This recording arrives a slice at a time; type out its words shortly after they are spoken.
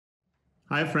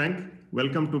Hi, Frank.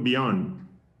 Welcome to Beyond.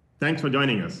 Thanks for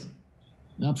joining us.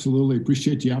 Absolutely.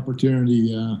 Appreciate the opportunity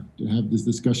to have this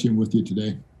discussion with you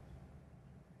today.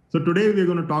 So, today we're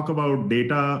going to talk about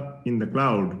data in the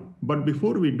cloud. But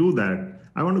before we do that,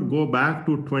 I want to go back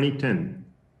to 2010.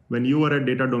 When you were at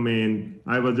Data Domain,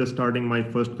 I was just starting my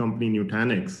first company,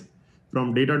 Nutanix.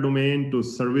 From Data Domain to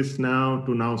ServiceNow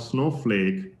to now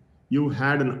Snowflake, you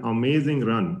had an amazing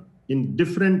run in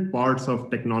different parts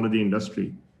of technology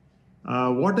industry.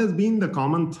 What has been the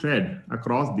common thread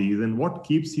across these and what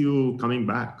keeps you coming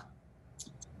back?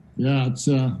 Yeah, it's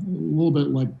a little bit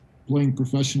like playing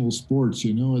professional sports.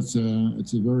 It's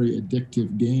a very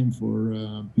addictive game for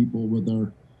people with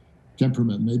our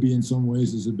temperament. Maybe in some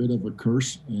ways it's a bit of a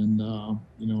curse, and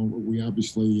we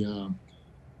obviously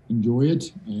enjoy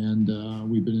it, and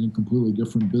we've been in completely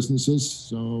different businesses,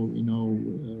 so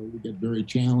we get very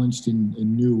challenged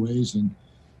in new ways, and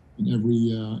in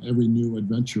every new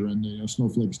adventure, and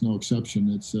Snowflake's no exception.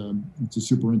 It's a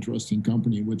super interesting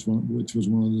company, which was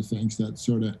one of the things that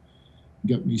sort of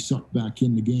got me sucked back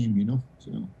in the game.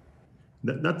 So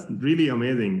That's really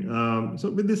amazing.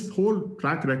 So with this whole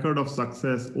track record of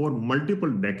success over multiple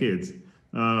decades,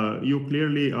 you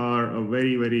clearly are a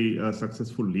very, very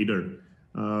successful leader.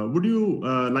 Would you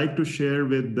like to share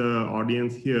with the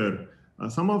audience here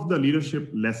some of the leadership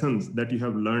lessons that you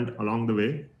have learned along the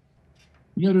way?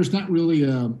 There's not really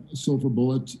a silver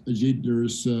bullet, Ajit.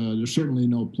 There's certainly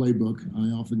no playbook. I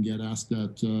often get asked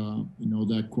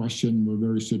that question. We're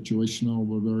very situational.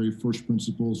 We're very first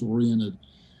principles oriented.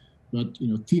 But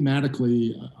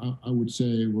thematically, I would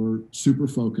say we're super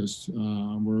focused.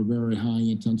 We're very high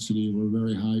intensity. We're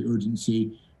very high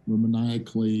urgency. We're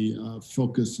maniacally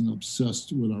focused and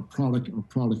obsessed with our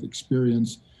product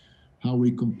experience, how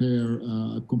we compare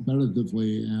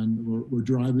competitively, and we're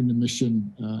driving the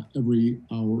mission every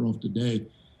hour of the day.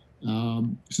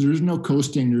 So there's no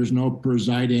coasting, there's no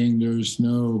presiding, there's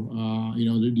no,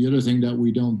 the other thing that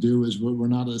we don't do is we're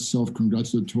not a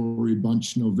self-congratulatory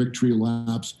bunch, no victory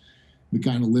laps. We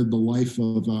kind of live the life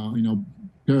of,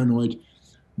 paranoid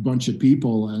bunch of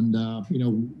people. And,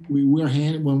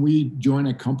 when we join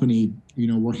a company,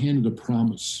 we're handed a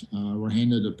promise, we're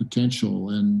handed a potential,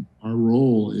 and our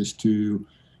role is to,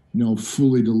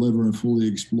 fully deliver and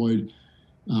fully exploit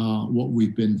what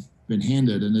we've been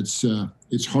handed. And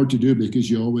it's hard to do because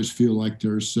you always feel like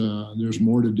there's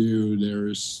more to do.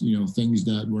 There's, things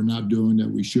that we're not doing that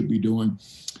we should be doing.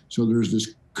 So there's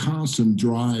this constant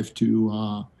drive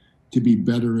to be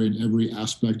better in every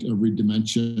aspect, every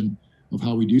dimension of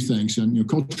how we do things. And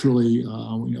culturally,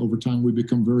 over time, we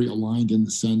become very aligned in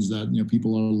the sense that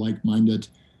people are like-minded,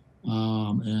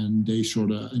 and they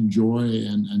sort of enjoy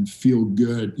and feel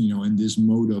good, in this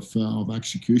mode of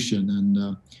execution.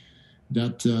 And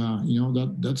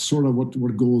that's sort of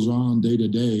what goes on day to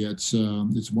day. It's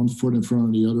one foot in front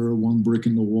of the other, one brick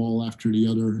in the wall after the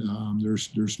other.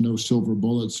 There's no silver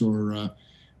bullets or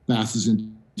passes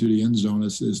into the end zone.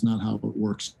 It's not how it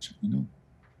works.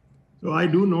 So I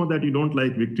do know that you don't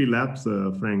like victory laps,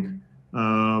 Frank.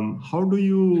 How do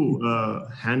you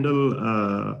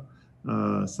handle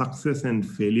success and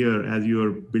failure as you're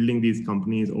building these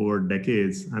companies over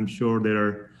decades? I'm sure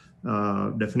there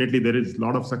is a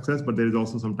lot of success, but there is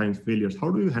also sometimes failures.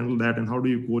 How do you handle that, and how do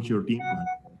you coach your team?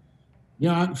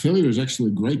 Yeah, failure is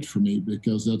actually great for me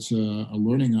because that's a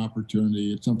learning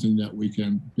opportunity. It's something that we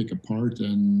can pick apart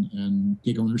and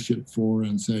take ownership for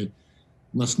and say,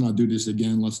 let's not do this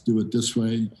again. Let's do it this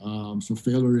way. So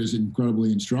failure is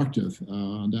incredibly instructive.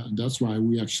 That's why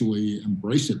we actually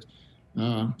embrace it.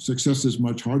 Success is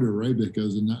much harder, right?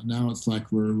 Because now it's like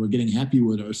we're getting happy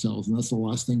with ourselves, and that's the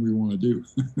last thing we want to do.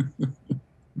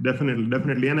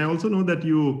 Definitely. And I also know that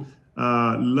you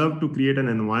love to create an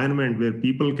environment where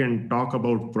people can talk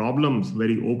about problems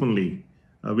very openly,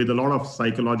 with a lot of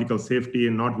psychological safety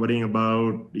and not worrying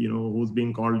about who's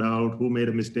being called out, who made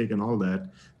a mistake, and all that.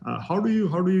 How do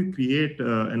you create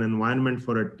an environment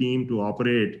for a team to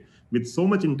operate with so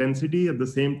much intensity at the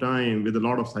same time with a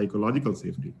lot of psychological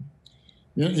safety?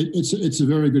 Yeah, it's a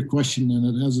very good question, and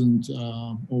it hasn't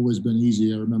always been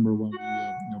easy. I remember when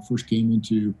we first came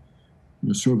into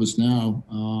ServiceNow,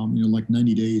 like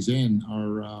 90 days in,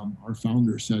 our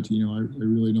founder said, I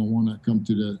really don't want to come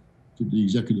to the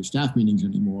executive staff meetings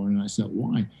anymore. And I said,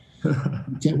 why? He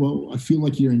said, well, I feel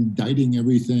like you're indicting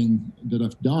everything that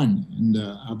I've done. And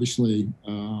obviously,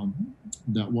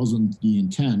 that wasn't the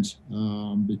intent,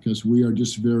 because we are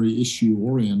just very issue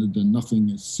oriented and nothing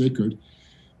is sacred.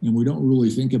 And we don't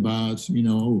really think about,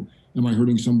 am I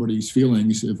hurting somebody's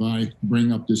feelings if I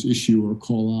bring up this issue or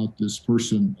call out this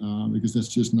person? Because that's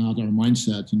just not our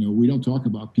mindset. We don't talk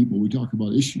about people, we talk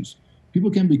about issues.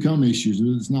 people can become issues.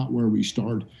 It's not where we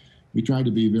start. We try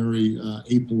to be very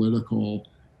apolitical,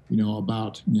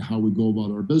 about how we go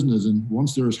about our business. And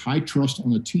once there's high trust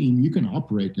on a team, you can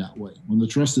operate that way. When the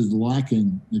trust is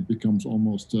lacking, it becomes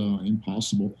almost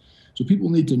impossible. So people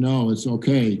need to know it's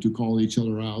okay to call each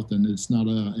other out, and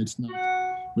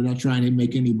we're not trying to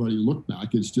make anybody look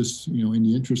back. It's just, in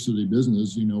the interest of the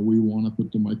business, we want to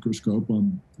put the microscope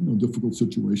on difficult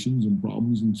situations and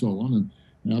problems and so on,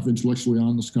 and have intellectually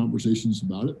honest conversations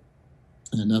about it.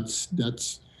 And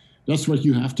that's what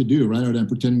you have to do, rather than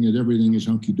pretending that everything is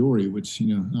hunky-dory, which,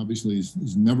 obviously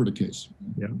is never the case.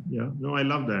 Yeah. No, I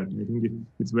love that. I think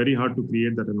it's very hard to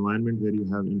create that environment where you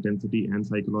have intensity and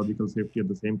psychological safety at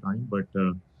the same time, but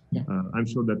I'm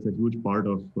sure that's a huge part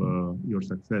of your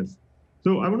success.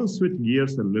 So I want to switch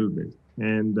gears a little bit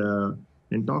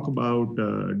and talk about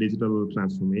digital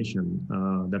transformation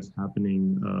that's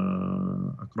happening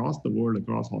across the world,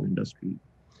 across all industries.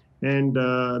 And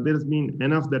there's been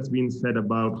enough that's been said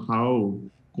about how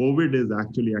COVID is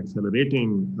actually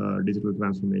accelerating digital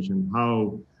transformation,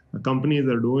 how companies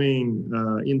are doing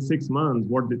in 6 months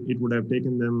what it would have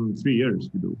taken them 3 years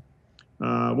to do.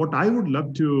 What I would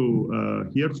love to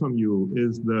hear from you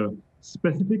is the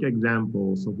specific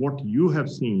examples of what you have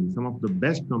seen, some of the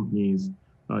best companies,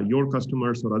 your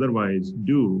customers or otherwise,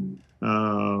 do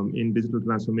in digital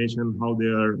transformation, how they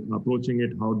are approaching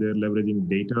it, how they're leveraging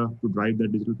data to drive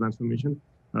that digital transformation.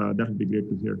 That would be great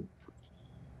to hear.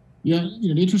 Yeah, the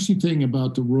interesting thing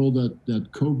about the role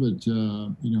that COVID,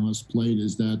 has played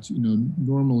is that,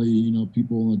 normally,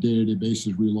 people on a day-to-day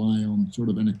basis rely on sort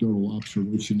of anecdotal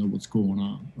observation of what's going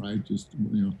on, right? Just,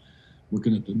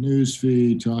 looking at the news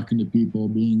feed, talking to people,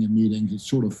 being in meetings, it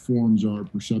sort of forms our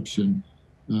perception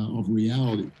of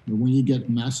reality. But when you get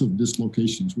massive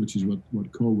dislocations, which is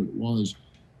what COVID was,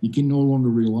 you can no longer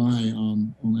rely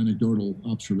on anecdotal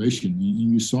observation.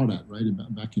 You saw that, right?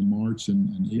 Back in March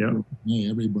and April, May,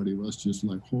 everybody was just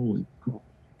like, holy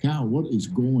cow, what is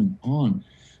going on?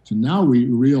 So now we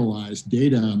realize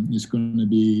data is going to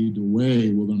be the way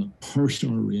we're going to parse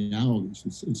our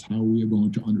realities. It's how we are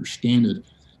going to understand it.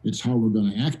 It's how we're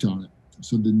going to act on it.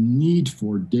 So the need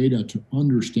for data to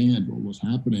understand what was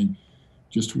happening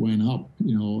just went up,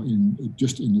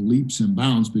 in leaps and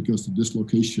bounds, because the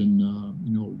dislocation,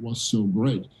 was so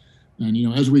great. And,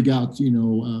 as we got, so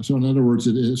in other words,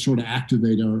 it sort of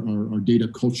activated our data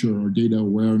culture, our data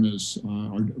awareness,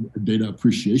 our data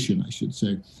appreciation, I should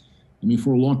say. I mean,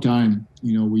 for a long time,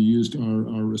 we used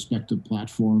our respective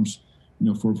platforms,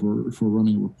 for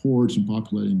running reports and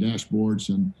populating dashboards.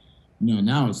 And,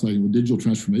 now it's like, digital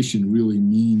transformation really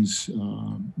means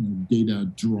data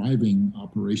driving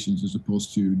operations as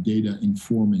opposed to data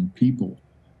informing people.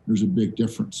 There's a big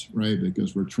difference, right?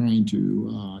 Because we're trying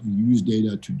to use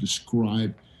data to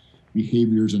describe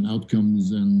behaviors and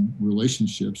outcomes and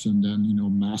relationships, and then,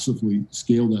 massively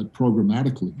scale that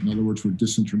programmatically. In other words, we're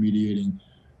disintermediating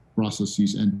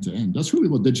processes end to end. That's really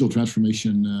what digital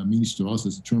transformation means to us.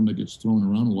 It's a term that gets thrown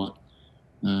around a lot.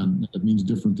 It means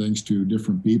different things to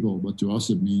different people, but to us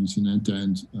it means an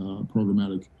end-to-end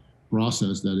programmatic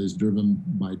process that is driven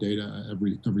by data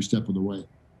every step of the way.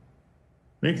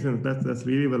 Makes sense. That's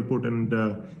really well put. And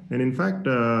in fact,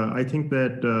 I think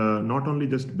that not only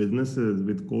just businesses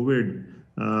with COVID,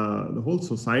 the whole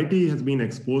society has been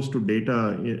exposed to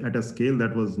data at a scale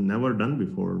that was never done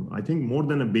before. I think more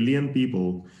than 1 billion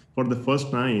people for the first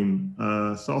time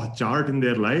saw a chart in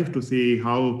their life to see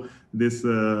how this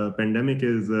pandemic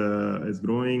is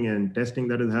growing, and testing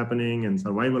that is happening, and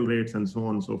survival rates, and so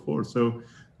on and so forth. So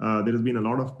there has been a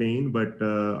lot of pain, but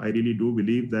I really do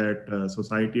believe that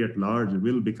society at large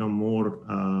will become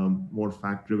more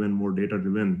fact-driven, more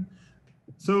data-driven.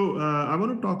 So I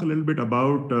want to talk a little bit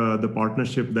about the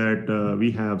partnership that we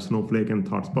have, Snowflake and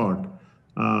Hotspot.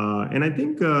 And I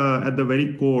think at the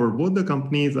very core, both the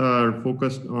companies are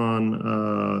focused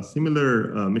on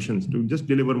similar missions to just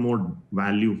deliver more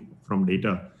value from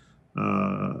data.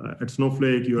 At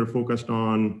Snowflake, you are focused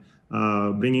on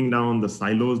bringing down the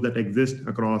silos that exist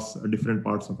across different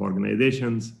parts of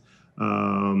organizations,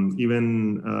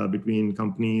 even between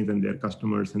companies and their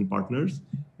customers and partners.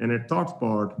 And at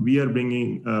ThoughtSpot, we are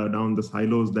bringing down the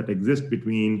silos that exist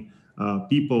between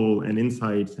people and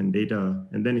insights and data,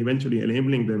 and then eventually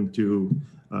enabling them to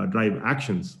drive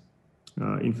actions.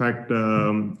 In fact,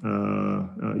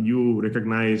 you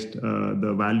recognized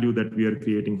the value that we are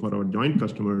creating for our joint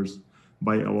customers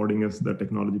by awarding us the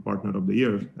Technology Partner of the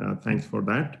Year. Thanks for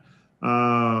that.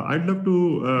 I'd love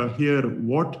to hear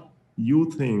what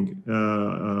you think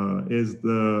is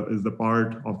the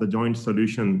part of the joint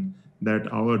solution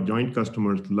that our joint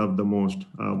customers love the most.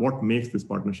 What makes this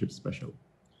partnership special?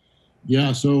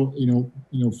 Yeah, so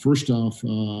first off,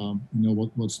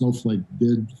 what Snowflake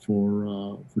did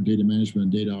for data management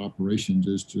and data operations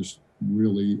is just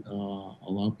really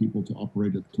allow people to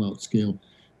operate at cloud scale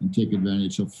and take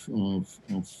advantage of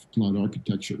cloud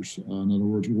architectures. In other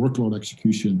words, workload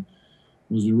execution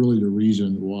was really the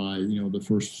reason why the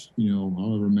first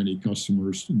however many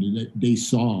customers they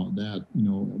saw that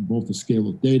both the scale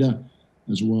of data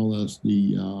as well as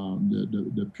the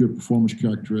pure performance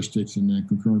characteristics and then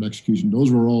concurrent execution.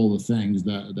 Those were all the things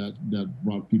that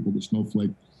brought people to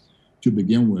Snowflake to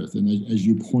begin with. And as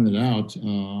you pointed out,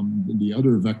 the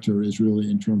other vector is really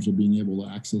in terms of being able to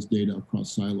access data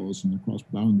across silos and across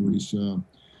boundaries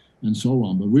and so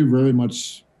on. But we're very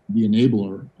much the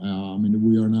enabler.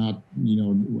 We are not,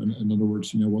 in other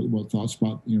words, what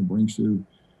ThoughtSpot, brings to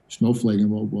Snowflake and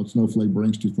what Snowflake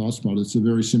brings to ThoughtSpot. It's a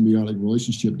very symbiotic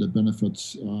relationship that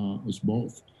benefits us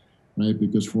both, right?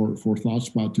 Because for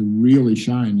ThoughtSpot to really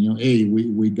shine,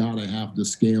 we got to have the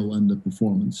scale and the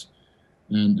performance.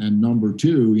 And number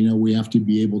two, we have to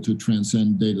be able to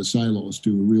transcend data silos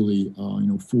to really,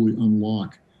 fully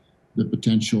unlock the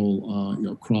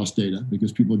potential, cross data,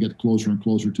 because people get closer and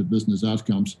closer to business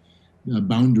outcomes.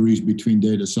 Boundaries between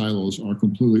data silos are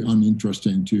completely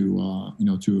uninteresting to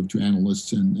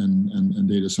analysts and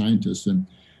data scientists. And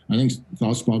I think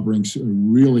ThoughtSpot brings a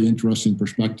really interesting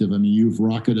perspective. I mean, you've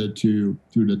rocketed to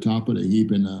the top of the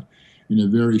heap in a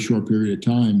very short period of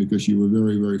time because you were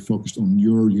very, very focused on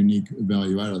your unique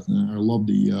value added. And I love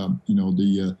the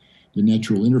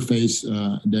natural interface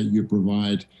that you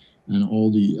provide, and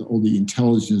all the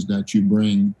intelligence that you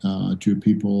bring to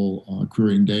people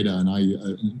querying data.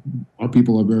 And our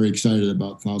people are very excited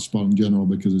about ThoughtSpot in general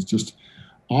because it's just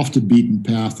off the beaten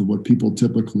path of what people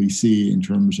typically see in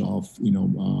terms of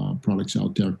products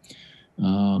out there.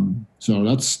 So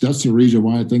that's the reason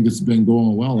why I think it's been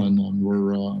going well, and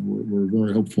we're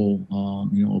very hopeful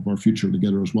of our future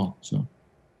together as well. So.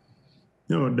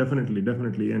 No,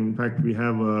 definitely. In fact, we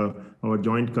have our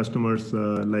joint customers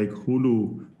like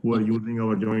Hulu who are using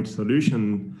our joint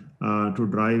solution to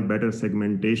drive better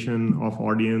segmentation of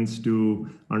audience, to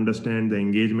understand the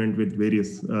engagement with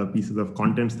various pieces of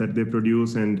contents that they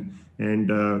produce, and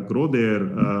grow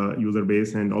their user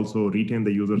base and also retain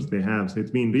the users they have. So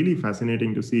it's been really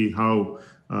fascinating to see how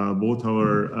both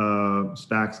our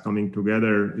stacks coming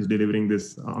together is delivering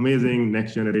this amazing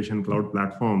next generation cloud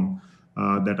platform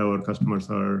that our customers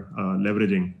are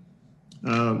leveraging.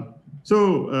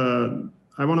 So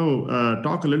I want to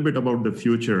talk a little bit about the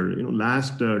future.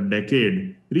 Last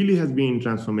decade really has been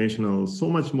transformational. So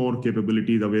much more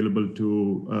capabilities available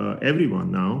to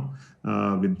everyone now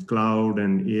with cloud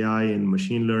and AI and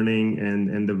machine learning,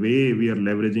 and the way we are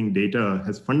leveraging data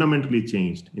has fundamentally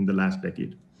changed in the last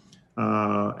decade.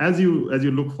 As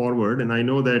you look forward, and I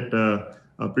know that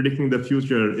predicting the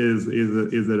future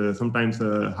is sometimes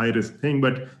a high risk thing,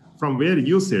 but from where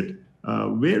you sit,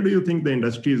 where do you think the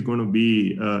industry is going to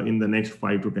be in the next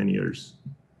 5 to 10 years?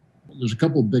 There's a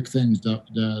couple of big things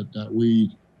that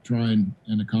we try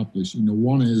and accomplish.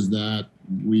 One is that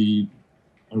we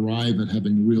arrive at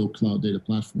having real cloud data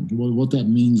platforms. Well, what that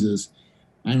means is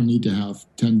I don't need to have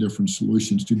 10 different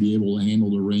solutions to be able to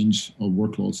handle the range of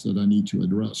workloads that I need to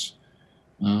address.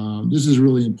 This is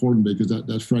really important because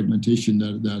that fragmentation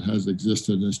that has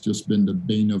existed has just been the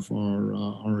bane of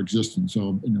our existence.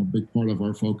 So, a big part of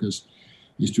our focus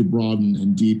is to broaden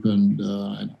and deepen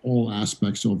all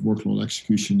aspects of workload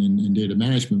execution in data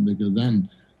management, because then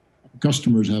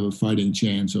customers have a fighting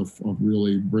chance of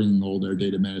really bringing all their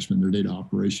data management, their data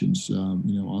operations,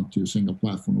 onto a single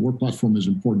platform. The word platform is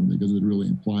important because it really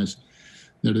implies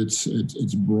that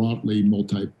it's broadly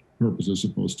multi-purpose as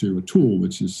opposed to a tool,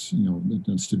 which is, that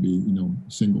tends to be,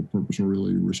 single purpose or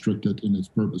really restricted in its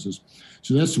purposes.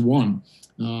 So that's one.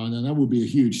 And that would be a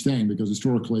huge thing because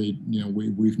historically,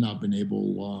 we've not been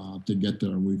able to get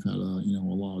there. We've had a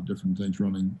lot of different things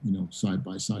running, side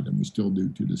by side, and we still do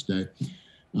to this day.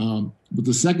 But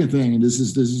the second thing, and this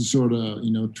is sort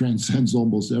of, transcends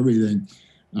almost everything.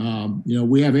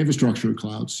 We have infrastructure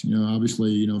clouds,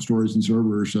 obviously, storage and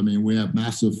servers. I mean, we have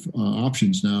massive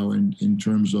options now in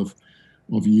terms of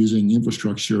using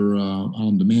infrastructure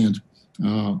on demand,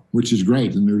 which is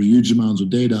great. And there's huge amounts of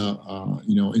data,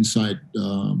 inside,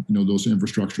 those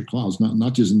infrastructure clouds,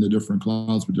 not just in the different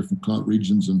clouds, but different cloud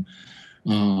regions and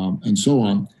so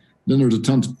on. Then there's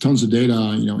tons of data,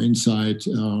 inside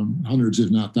hundreds,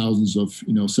 if not thousands of,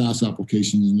 SaaS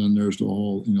applications. And then there's the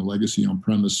whole, legacy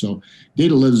on-premise. So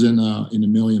data lives in a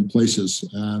million places.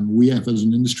 And we have, as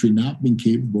an industry, not been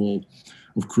capable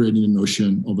of creating a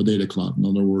notion of a data cloud. In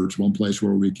other words, one place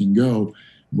where we can go,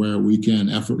 where we can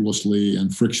effortlessly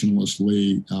and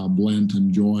frictionlessly blend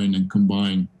and join and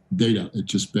combine data.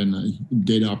 It's just been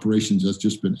data operations has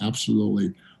just been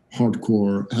absolutely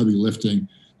hardcore, heavy lifting.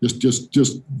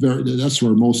 Just very. That's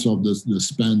where most of the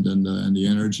spend and the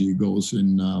energy goes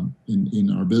in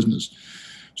our business.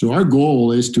 So our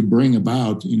goal is to bring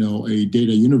about, a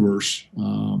data universe,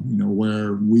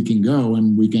 where we can go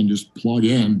and we can just plug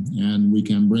in and we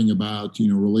can bring about,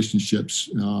 relationships,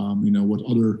 with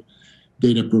other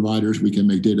data providers. We can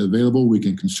make data available. We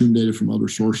can consume data from other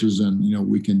sources, and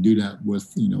we can do that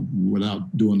with,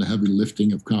 without doing the heavy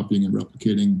lifting of copying and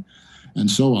replicating,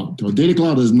 and so on. So data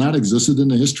cloud has not existed in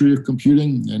the history of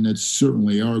computing, and it's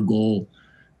certainly our goal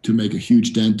to make a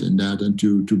huge dent in that and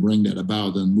to bring that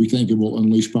about. And we think it will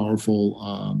unleash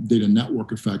powerful data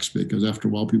network effects, because after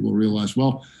a while people realize,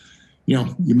 well,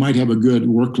 you might have a good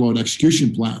workload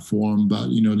execution platform, but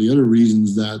the other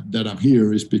reasons that I'm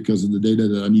here is because of the data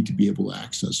that I need to be able to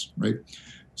access, right?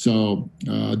 So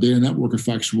data network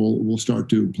effects will start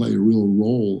to play a real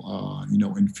role,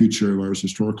 in future, whereas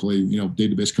historically,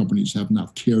 database companies have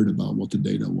not cared about what the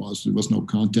data was. There was no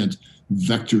content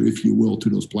vector, if you will, to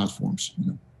those platforms.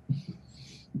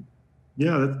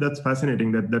 Yeah, that's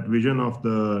fascinating. That vision of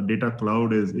the data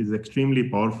cloud is extremely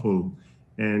powerful.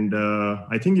 And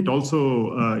I think it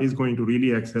also is going to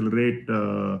really accelerate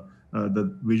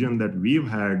the vision that we've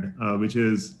had, which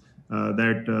is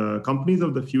that companies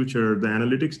of the future, the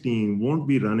analytics team, won't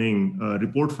be running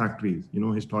report factories.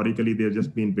 Historically, they've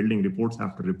just been building reports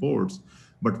after reports.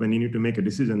 But when you need to make a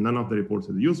decision, none of the reports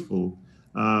is useful.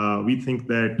 We think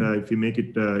that if we make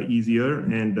it easier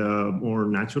and more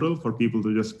natural for people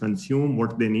to just consume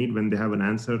what they need, when they have an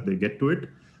answer, they get to it.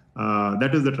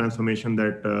 That is the transformation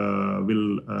that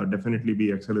will definitely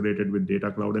be accelerated with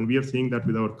data cloud. And we are seeing that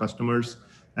with our customers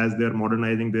as they're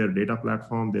modernizing their data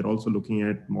platform. They're also looking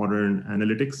at modern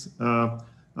analytics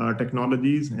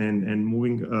technologies and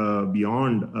moving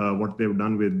beyond what they've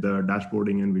done with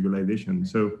dashboarding and visualization.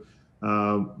 So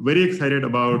very excited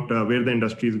about where the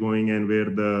industry is going and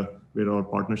where our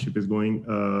partnership is going.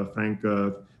 Frank,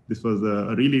 this was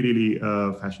a really, really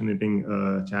fascinating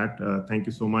chat. Thank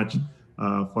you so much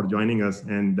for joining us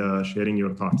and sharing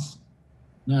your thoughts.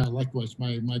 Yeah, likewise.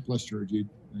 My pleasure, Ajit.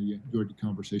 I enjoyed the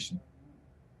conversation.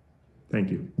 Thank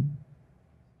you.